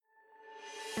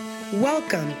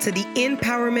Welcome to the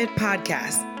Empowerment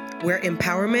Podcast, where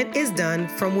empowerment is done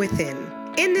from within.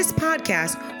 In this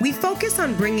podcast, we focus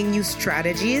on bringing you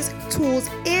strategies, tools,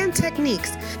 and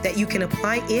techniques that you can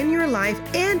apply in your life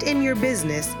and in your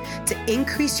business to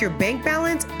increase your bank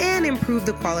balance and improve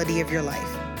the quality of your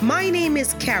life. My name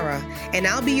is Kara, and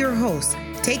I'll be your host,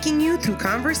 taking you through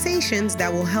conversations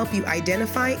that will help you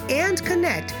identify and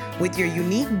connect with your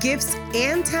unique gifts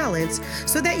and talents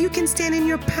so that you can stand in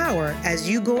your power as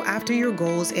you go after your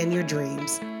goals and your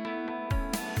dreams.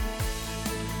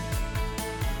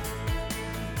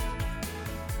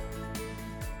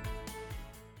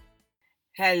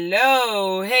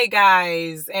 Hello, hey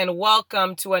guys, and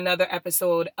welcome to another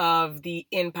episode of the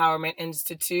Empowerment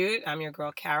Institute. I'm your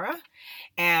girl, Kara,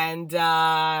 and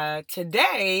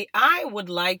today I would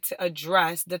like to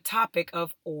address the topic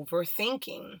of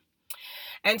overthinking.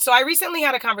 And so I recently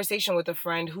had a conversation with a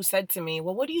friend who said to me,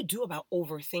 well, what do you do about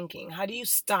overthinking? How do you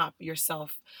stop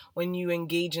yourself when you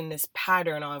engage in this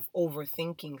pattern of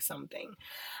overthinking something?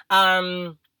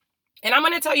 And I'm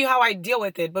going to tell you how I deal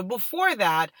with it. But before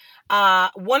that,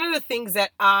 one of the things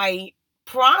that I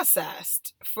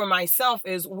processed for myself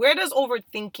is, where does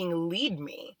overthinking lead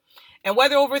me? And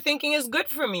whether overthinking is good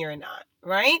for me or not,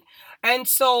 right? And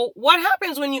so what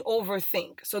happens when you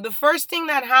overthink? So the first thing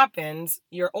that happens,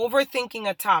 you're overthinking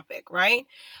a topic, right?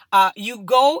 You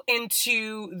go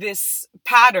into this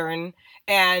pattern,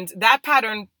 and that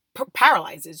pattern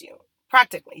paralyzes you.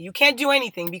 Practically, you can't do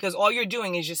anything because all you're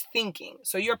doing is just thinking.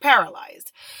 So you're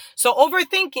paralyzed. So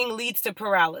overthinking leads to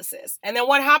paralysis. And then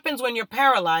what happens when you're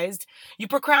paralyzed? You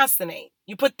procrastinate.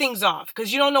 You put things off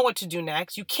because you don't know what to do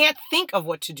next. You can't think of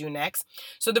what to do next.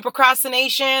 So the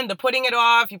procrastination, the putting it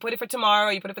off, you put it for tomorrow,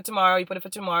 you put it for tomorrow, you put it for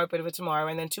tomorrow, put it for tomorrow.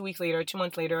 And then 2 weeks later, 2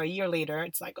 months later, a year later,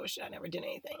 it's like, oh shit, I never did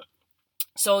anything.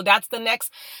 So that's the next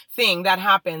thing that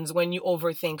happens when you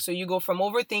overthink. So you go from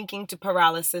overthinking to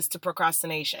paralysis to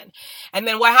procrastination. And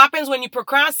then what happens when you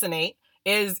procrastinate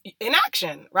is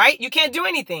inaction, right? You can't do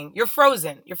anything. You're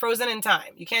frozen. You're frozen in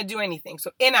time. You can't do anything.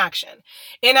 So inaction.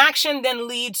 Inaction then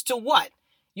leads to what?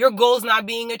 Your goals not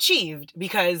being achieved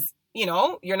because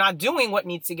you're not doing what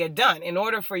needs to get done. In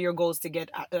order for your goals to get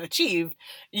achieved,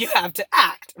 you have to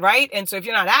act, right? And so if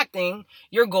you're not acting,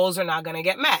 your goals are not going to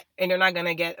get met and they're not going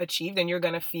to get achieved, and you're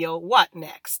going to feel what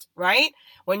next, right?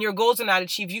 When your goals are not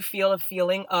achieved, you feel a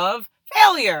feeling of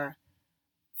failure.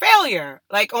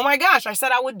 Like, oh my gosh, I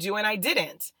said I would do and I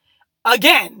didn't.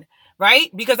 Again,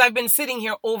 right? Because I've been sitting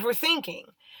here overthinking.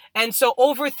 And so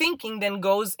overthinking then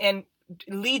goes and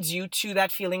leads you to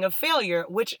that feeling of failure,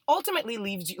 which ultimately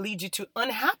leads you to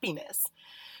unhappiness.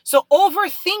 So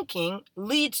overthinking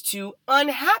leads to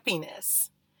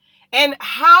unhappiness. And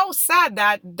how sad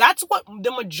that's what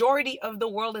the majority of the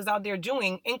world is out there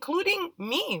doing, including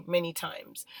me many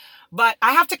times. But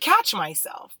I have to catch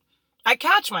myself.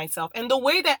 And the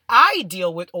way that I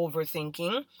deal with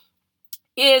overthinking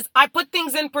is I put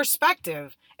things in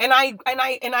perspective, and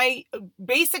I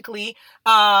basically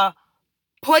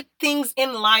put things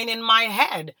in line in my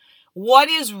head. What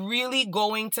is really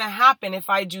going to happen if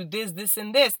I do this, this,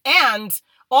 and this? And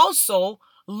also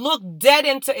look dead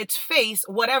into its face,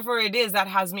 whatever it is that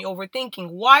has me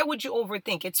overthinking. Why would you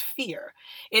overthink? It's fear.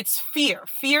 It's fear.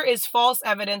 Fear is false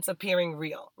evidence appearing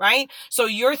real, right? So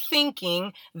you're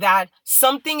thinking that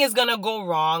something is going to go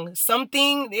wrong.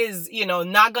 Something is,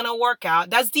 not going to work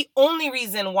out. That's the only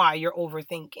reason why you're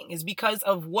overthinking, is because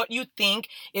of what you think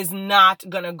is not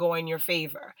going to go in your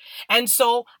favor. And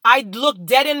so I look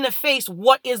dead in the face.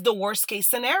 What is the worst case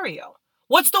scenario?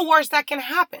 What's the worst that can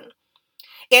happen?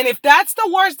 And if that's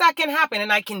the worst that can happen,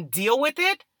 and I can deal with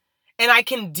it, and I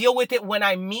can deal with it when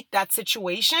I meet that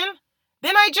situation,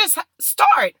 then I just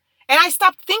start and I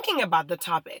stop thinking about the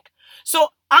topic. So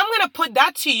I'm going to put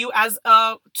that to you as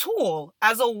a tool,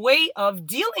 as a way of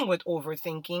dealing with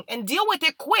overthinking, and deal with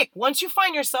it quick. Once you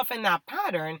find yourself in that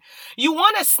pattern, you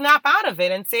want to snap out of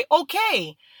it and say,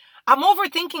 okay, I'm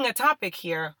overthinking a topic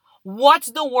here.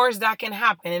 What's the worst that can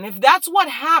happen? And if that's what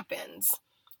happens,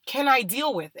 can I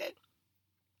deal with it?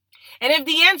 And if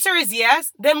the answer is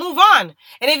yes, then move on.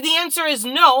 And if the answer is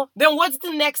no, then what's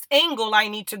the next angle I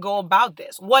need to go about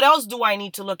this? What else do I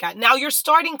need to look at? Now you're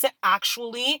starting to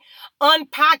actually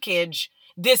unpackage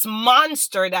this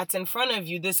monster that's in front of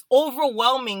you, this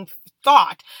overwhelming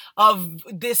thought of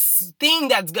this thing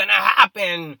that's going to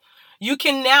happen. You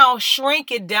can now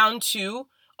shrink it down to,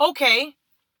 okay,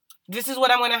 this is what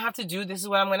I'm going to have to do. This is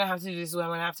what I'm going to have to do. This is what I'm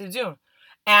going to have to do.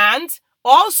 And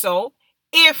also,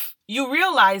 if you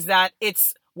realize that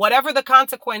it's whatever the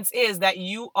consequence is that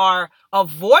you are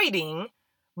avoiding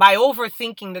by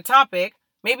overthinking the topic,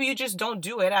 Maybe you just don't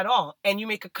do it at all. And you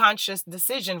make a conscious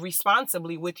decision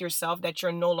responsibly with yourself that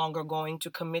you're no longer going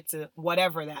to commit to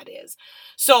whatever that is.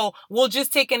 So we'll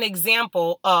just take an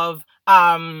example of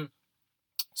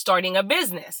starting a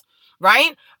business,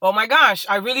 right? Oh my gosh,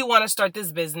 I really want to start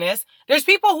this business. There's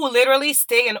people who literally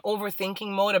stay in overthinking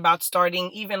mode about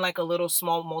starting even like a little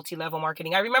small multi-level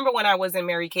marketing. I remember when I was in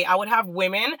Mary Kay, I would have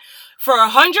women for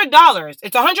 $100.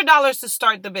 It's $100 to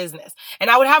start the business.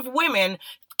 And I would have women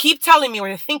keep telling me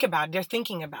or think about it. They're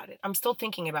thinking about it. I'm still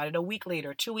thinking about it. A week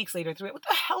later, 2 weeks later, 3. What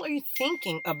the hell are you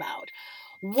thinking about?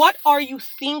 What are you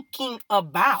thinking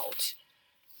about?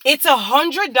 It's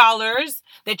 $100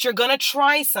 that you're going to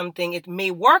try something. It may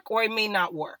work or it may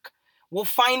not work. We'll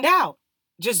find out.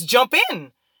 Just jump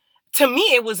in. To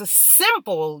me, it was a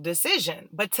simple decision,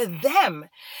 but to them,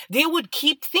 they would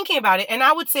keep thinking about it. And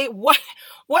I would say,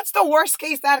 what's the worst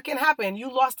case that can happen?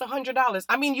 You lost $100.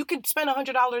 I mean, you could spend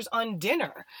 $100 on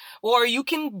dinner, or you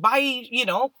can buy,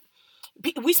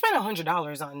 we spend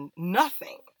 $100 on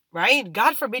nothing, right?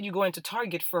 God forbid you go into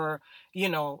Target for,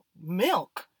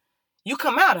 milk. You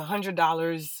come out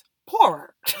 $100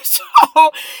 poorer. So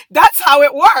that's how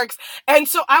it works. And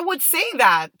so I would say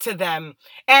that to them.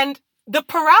 And the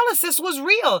paralysis was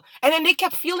real. And then they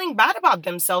kept feeling bad about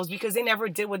themselves because they never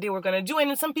did what they were going to do. And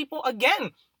then some people,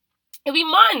 again, it'd be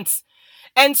months.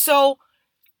 And so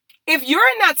if you're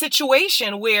in that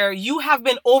situation where you have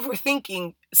been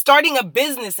overthinking starting a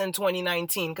business in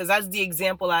 2019, because that's the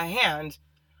example at hand,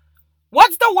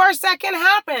 what's the worst that can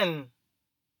happen?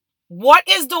 What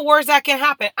is the worst that can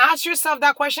happen? Ask yourself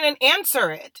that question and answer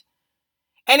it.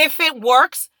 And if it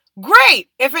works, great.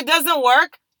 If it doesn't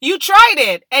work, you tried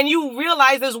it and you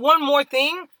realize there's one more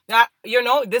thing that,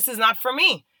 this is not for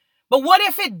me. But what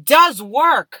if it does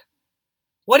work?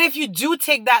 What if you do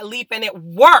take that leap and it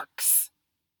works?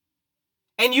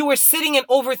 And you were sitting in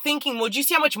overthinking mode. You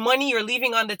see how much money you're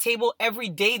leaving on the table every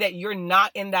day that you're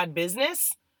not in that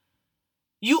business?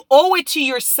 You owe it to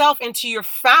yourself and to your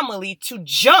family to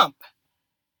jump.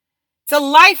 It's a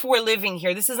life we're living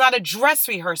here. This is not a dress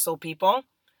rehearsal, people.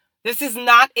 This is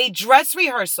not a dress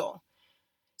rehearsal.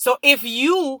 So if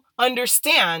you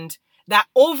understand that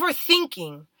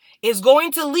overthinking is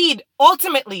going to lead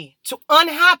ultimately to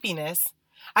unhappiness,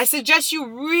 I suggest you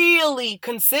really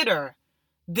consider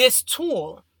this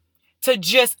tool to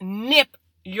just nip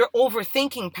your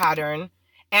overthinking pattern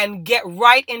and get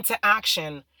right into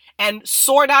action and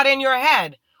sort out in your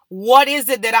head, what is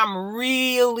it that I'm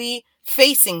really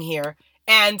facing here?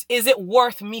 And is it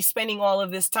worth me spending all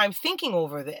of this time thinking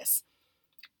over this?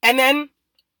 And then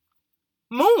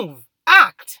move,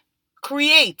 act,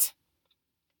 create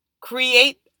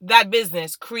that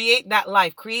business, create that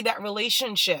life, create that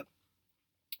relationship.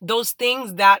 Those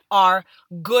things that are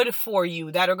good for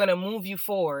you, that are going to move you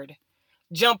forward.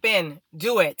 Jump in,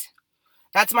 do it.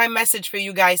 That's my message for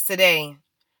you guys today.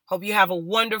 Hope you have a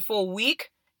wonderful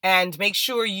week, and make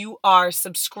sure you are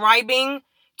subscribing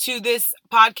to this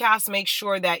podcast. Make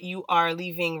sure that you are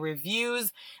leaving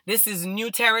reviews. This is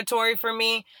new territory for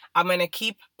me. I'm going to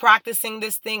keep practicing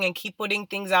this thing and keep putting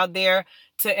things out there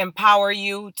to empower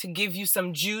you, to give you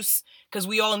some juice, because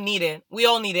we all need it. We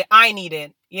all need it. I need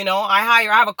it. I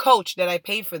have a coach that I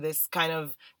pay for this kind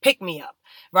of pick me up,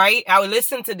 right? I would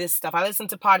listen to this stuff. I listen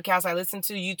to podcasts. I listen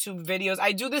to YouTube videos.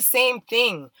 I do the same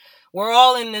thing. We're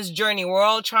all in this journey. We're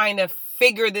all trying to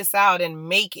figure this out and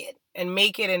make it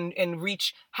and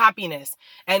reach happiness.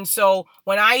 And so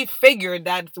when I figured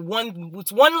that there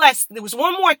was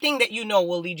one more thing that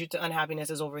will lead you to unhappiness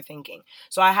is overthinking.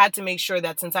 So I had to make sure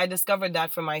that since I discovered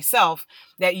that for myself,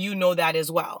 that you know that as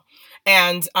well.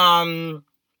 And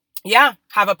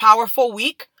have a powerful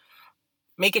week.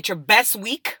 Make it your best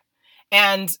week,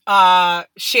 and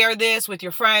share this with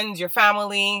your friends, your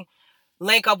family.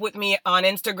 Link up with me on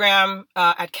Instagram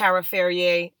at Cara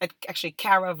Ferrier. Actually,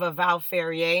 Cara Vaval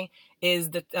Ferrier is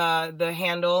the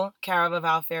handle. Cara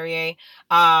Vaval Ferrier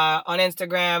on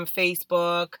Instagram,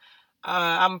 Facebook.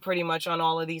 I'm pretty much on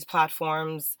all of these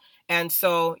platforms. And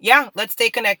so, let's stay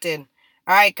connected.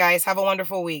 All right, guys, have a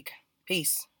wonderful week.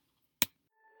 Peace.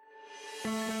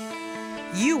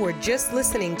 You were just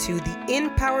listening to the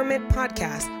Empowerment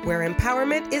Podcast, where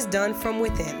empowerment is done from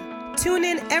within. Tune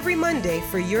in every Monday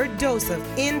for your dose of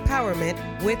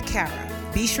empowerment with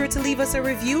Cara. Be sure to leave us a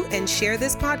review and share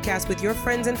this podcast with your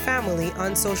friends and family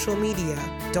on social media.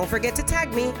 Don't forget to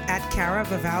tag me at Cara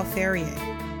Vaval Ferrier.